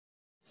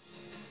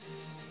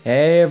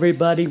Hey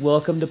everybody,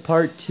 welcome to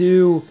part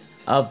 2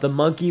 of the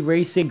Monkey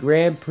Racing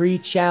Grand Prix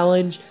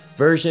Challenge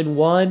version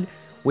 1.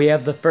 We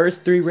have the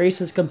first 3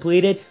 races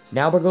completed.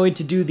 Now we're going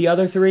to do the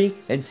other 3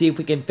 and see if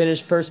we can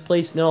finish first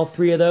place in all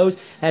 3 of those.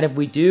 And if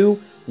we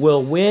do,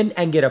 we'll win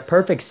and get a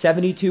perfect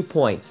 72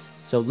 points.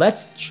 So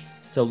let's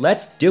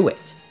do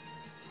it.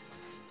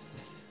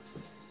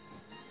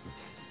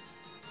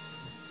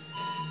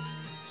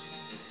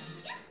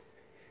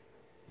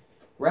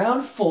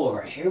 Round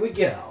 4, here we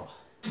go.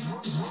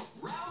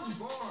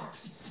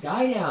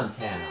 Sky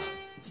Downtown.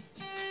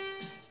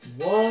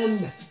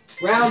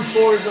 Round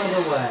 4 is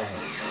underway.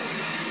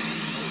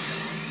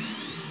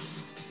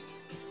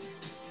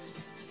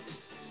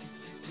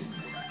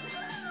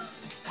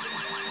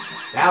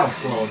 That'll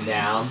slow him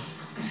down.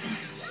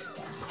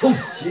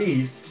 Oh,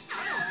 jeez.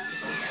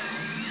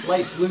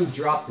 Light blue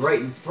dropped right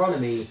in front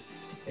of me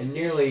and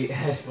nearly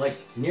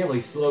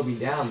slowed me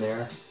down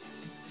there.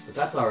 But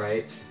that's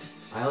alright.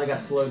 I only got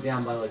slowed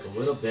down by like a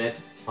little bit.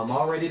 I'm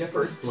already to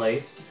first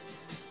place.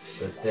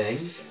 Good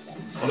thing.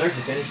 Oh, there's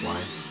the finish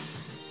line.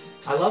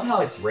 I love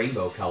how it's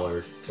rainbow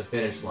colored, the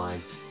finish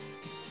line.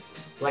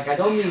 Like I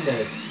don't mean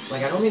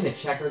the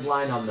checkered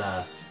line on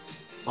the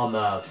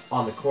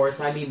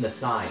course, I mean the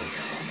sign.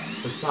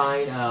 The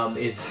sign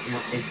is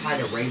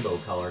kind of rainbow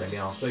colored. I mean,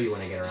 I'll show you when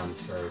I get around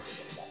this curve.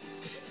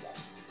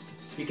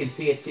 You can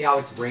see it, see how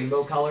it's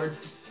rainbow colored?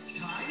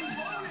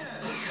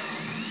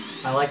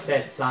 I like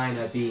that sign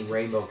of being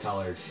rainbow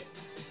colored.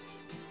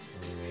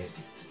 Alright.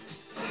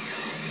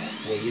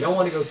 Yeah, you don't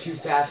want to go too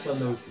fast on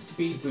those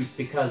speed boosts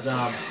because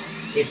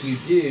if you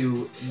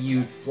do,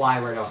 you'd fly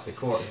right off the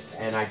course,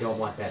 and I don't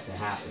want that to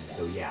happen,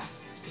 so yeah.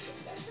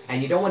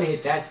 And you don't want to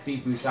hit that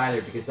speed boost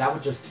either because that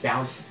would just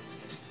bounce,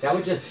 that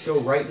would just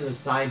go right into the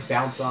sign,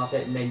 bounce off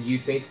it, and then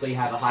you'd basically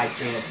have a high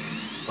chance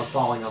of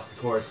falling off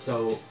the course.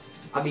 So,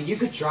 I mean, you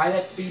could try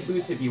that speed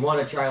boost if you want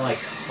to try like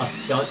a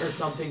stunt or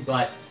something,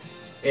 but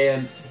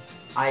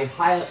I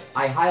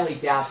highly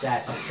doubt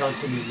that a stunt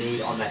can be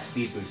made on that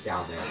speed boost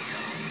down there.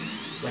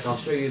 Like I'll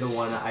show you the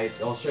one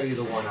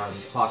I'm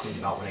talking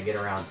about when I get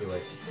around to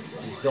it.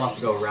 You still have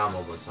to go around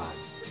one more time.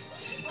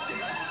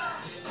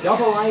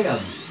 Double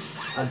items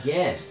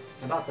again.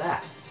 How about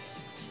that?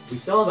 We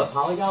still have a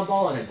polygon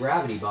ball and a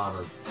gravity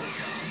bomber.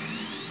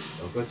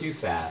 Don't go too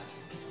fast.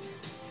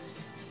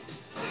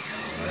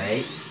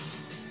 Alright.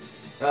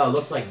 Oh,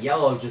 looks like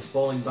yellow just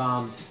bowling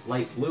bombed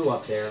light blue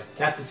up there.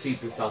 That's the speed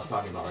boost I was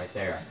talking about right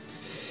there.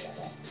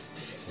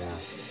 Yeah.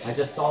 I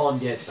just saw him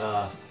get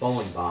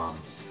bowling bombed.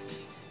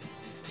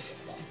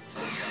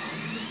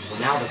 Well,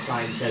 now the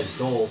sign says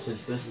goal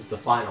since this is the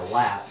final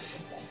lap.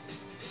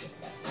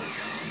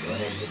 Go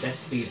ahead and hit that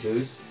speed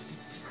boost.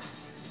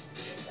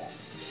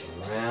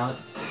 Around.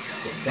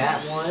 Get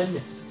that one.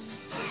 This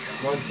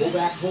one, pull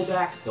back, pull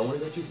back. Don't want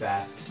to go too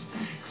fast.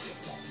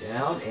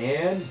 Down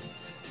and...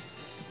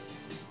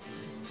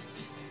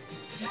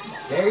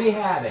 there you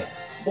have it.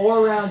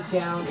 4 rounds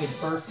down in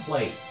first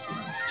place.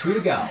 2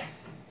 to go.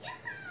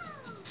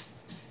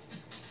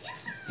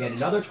 Get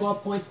another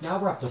 12 points. Now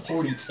we're up to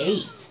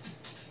 48.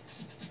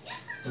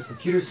 The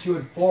computers 2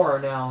 and 4 are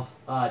now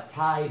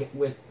tied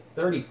with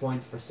 30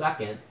 points for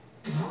second.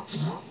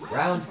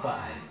 Round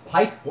 5.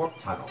 Pipe warp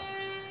tunnel.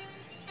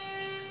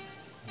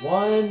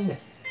 Round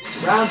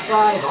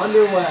 5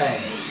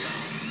 underway.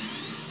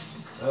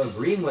 Oh,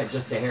 green went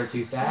just a hair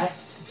too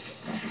fast.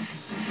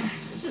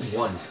 This is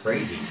one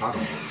crazy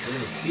tunnel.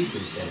 There's a speed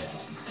boost in it.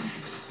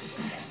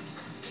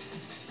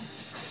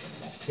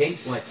 Pink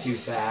went too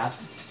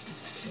fast.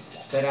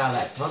 Sped out of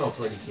that tunnel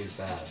pretty too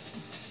fast.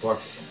 Or,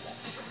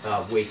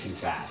 way too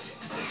fast.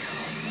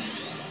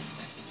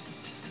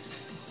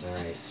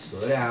 Alright,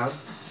 slow down.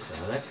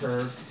 Down that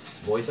curve.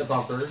 Avoid the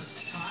bumpers.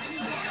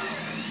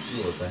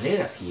 Ooh, a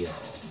banana peel.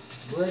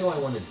 Where do I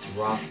want to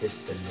drop this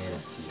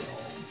banana peel?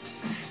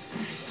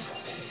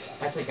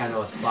 I think I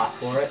know a spot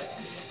for it.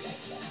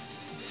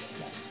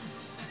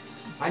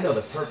 I know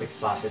the perfect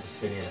spot for this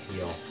banana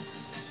peel.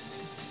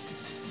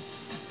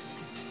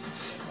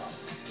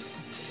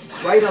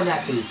 Right on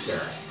that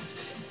booster.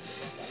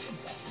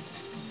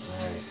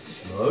 Alright,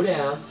 slow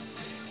down.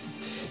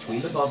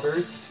 Between the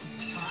bumpers.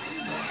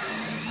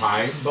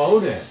 Time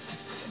bonus.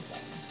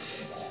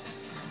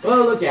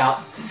 Oh, look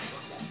out.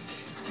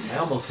 I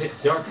almost hit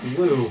dark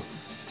blue.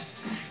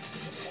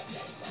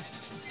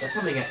 They're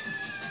coming out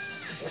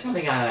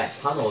of that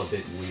tunnel a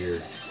bit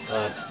weird.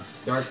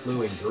 Dark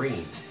blue and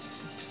green.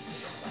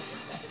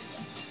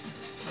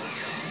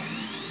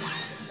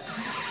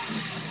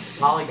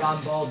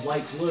 Polygon balled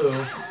light blue.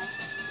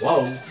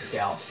 Whoa, look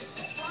out.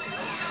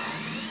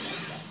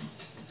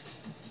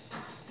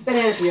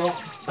 Banana peel.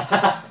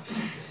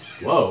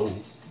 Whoa.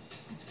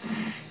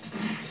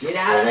 Get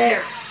out of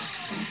there.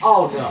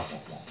 Oh no.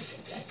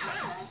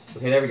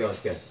 Okay, there we go,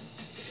 it's good.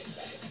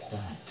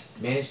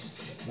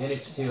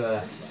 Managed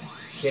to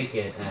shake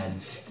it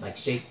and like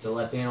shake the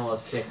left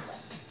analog stick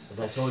as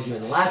I told you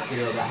in the last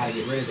video about how to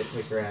get rid of it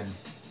quicker and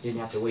didn't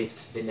have to wait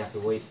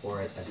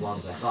for it as long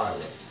as I thought I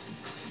would.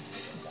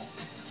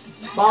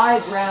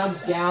 5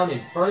 rounds down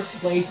in first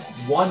place,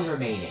 1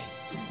 remaining.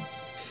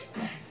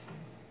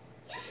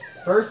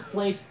 first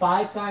place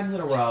 5 times in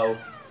a row,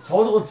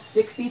 total of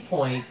 60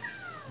 points,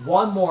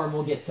 1 more and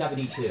we'll get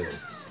 72.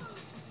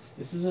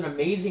 This is an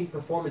amazing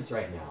performance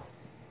right now.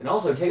 And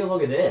also, take a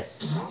look at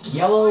this.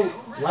 Yellow,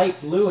 light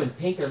blue, and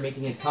pink are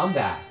making a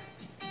comeback.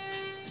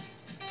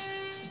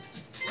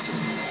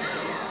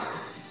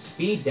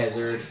 Speed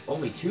Desert,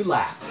 only 2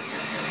 laps.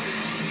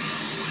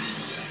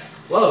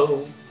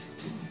 Whoa.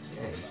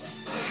 Okay.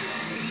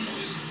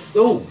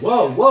 Oh,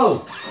 whoa,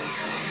 whoa.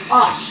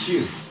 Ah,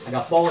 shoot. I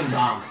got bowling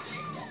bomb.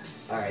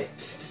 Alright.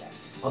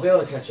 I'll be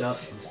able to catch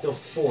up. I'm still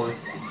 4th.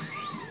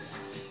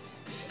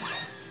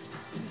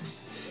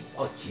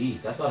 Oh,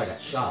 jeez. I thought I got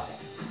shot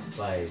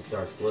by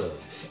dark blue.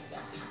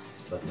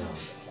 But no.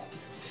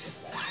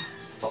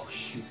 Oh,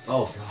 shoot.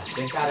 Oh, God.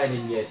 Thank God I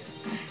didn't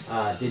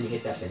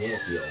hit that banana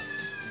peel.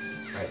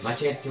 Alright, my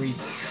chance to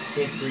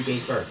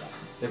regain first.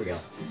 There we go.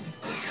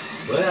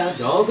 Well,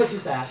 don't go too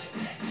fast.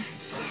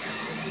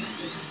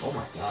 Oh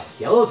my god.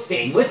 Yellow's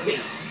staying with me!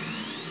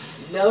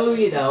 No,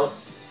 you don't.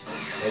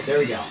 Right, there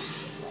we go.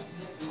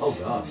 Oh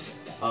god.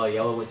 Oh,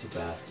 yellow went too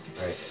fast.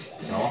 Alright,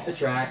 go off the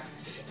track.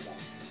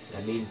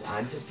 That means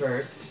I'm to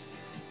first.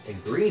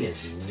 And green is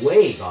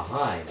way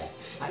behind.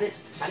 How did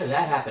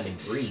that happen in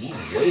green?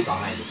 He's way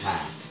behind the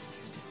pack.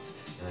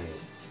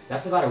 Alright.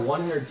 That's about a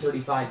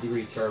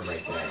 135-degree turn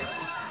right there.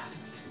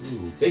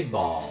 Ooh, big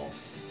ball.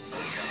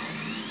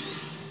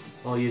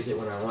 I'll use it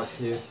when I want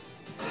to.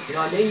 You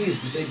know, I may use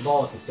the big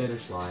ball at the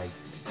finish line,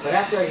 but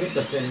after I hit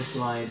the finish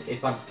line,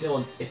 if I'm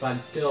still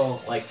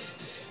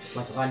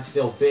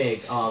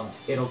big,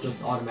 it'll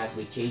just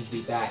automatically change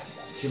me back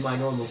to my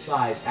normal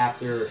size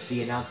after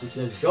the announcer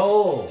says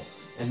goal,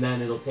 and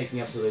then it'll take me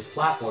up to those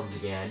platforms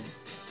again.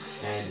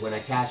 And when I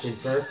cash in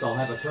first, I'll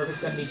have a perfect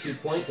 72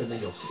 points, and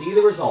then you'll see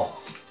the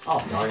results.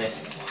 Oh darn it!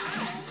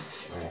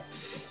 All right.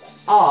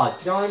 Oh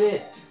darn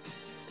it!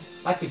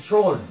 My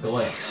controller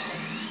glitched.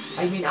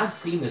 I mean, I've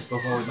seen this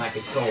before with my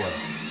controller.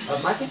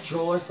 My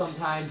controller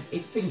sometimes,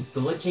 it's been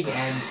glitching,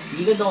 and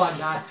even though I'm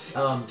not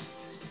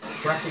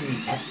pressing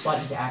the X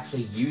button to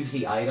actually use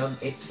the item,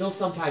 it still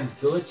sometimes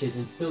glitches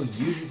and still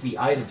uses the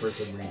item for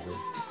some reason.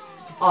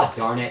 Aw,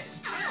 darn it.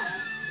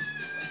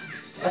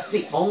 That's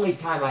the only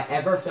time I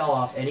ever fell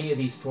off any of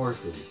these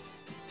courses.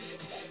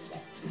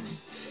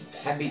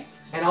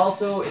 And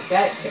also, if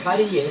I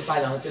didn't get hit by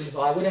the hunter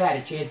missile, I would have had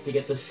a chance to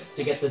get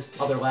this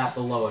other lap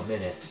below a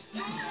minute.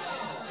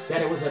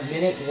 Instead, it was 1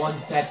 minute, 1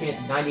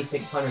 second,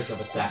 96 hundredths of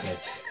a second.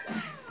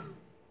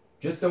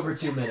 Just over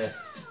 2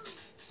 minutes.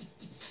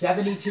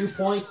 72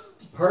 points,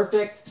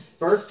 perfect,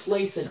 first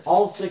place in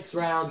all 6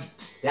 rounds.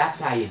 That's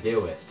how you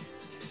do it.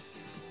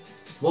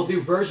 We'll do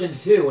version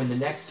 2 in the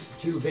next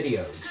 2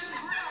 videos.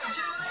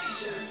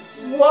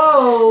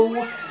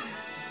 Whoa!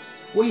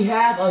 We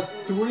have a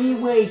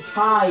 3-way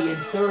tie in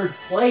 3rd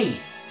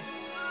place.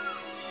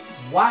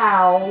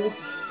 Wow!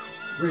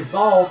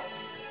 Results.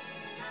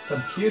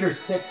 Computer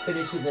 6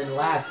 finishes in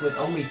last with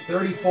only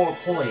 34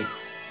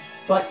 points.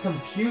 But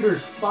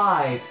Computers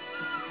 5,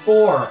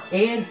 4,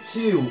 and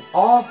 2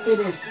 all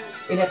finished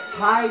in a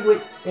tie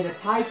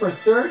for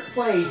 3rd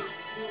place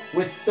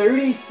with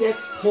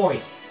 36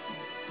 points.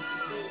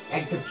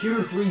 And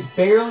Computer 3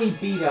 barely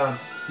beat them,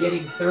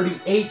 getting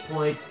 38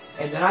 points,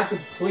 and then I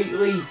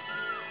completely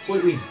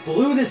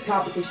blew this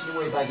competition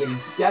away by getting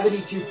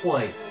 72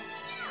 points.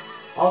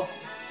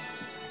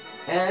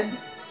 And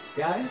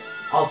guys,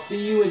 I'll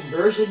see you in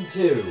version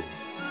 2.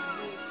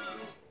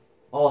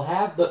 I'll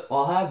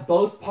have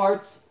both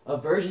parts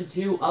of version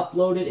 2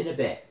 uploaded in a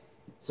bit.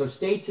 So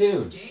stay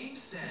tuned.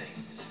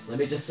 Let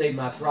me just save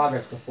my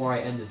progress before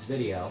I end this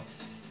video.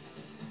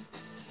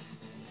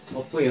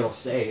 Hopefully it'll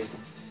save.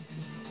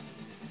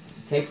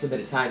 It takes a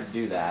bit of time to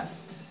do that.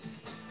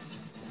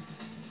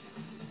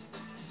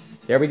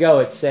 There we go,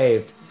 it's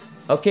saved.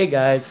 Okay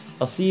guys,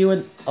 I'll see you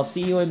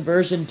in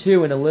version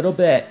 2 in a little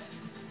bit.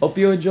 Hope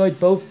you enjoyed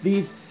both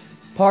these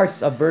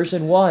parts of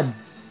version 1.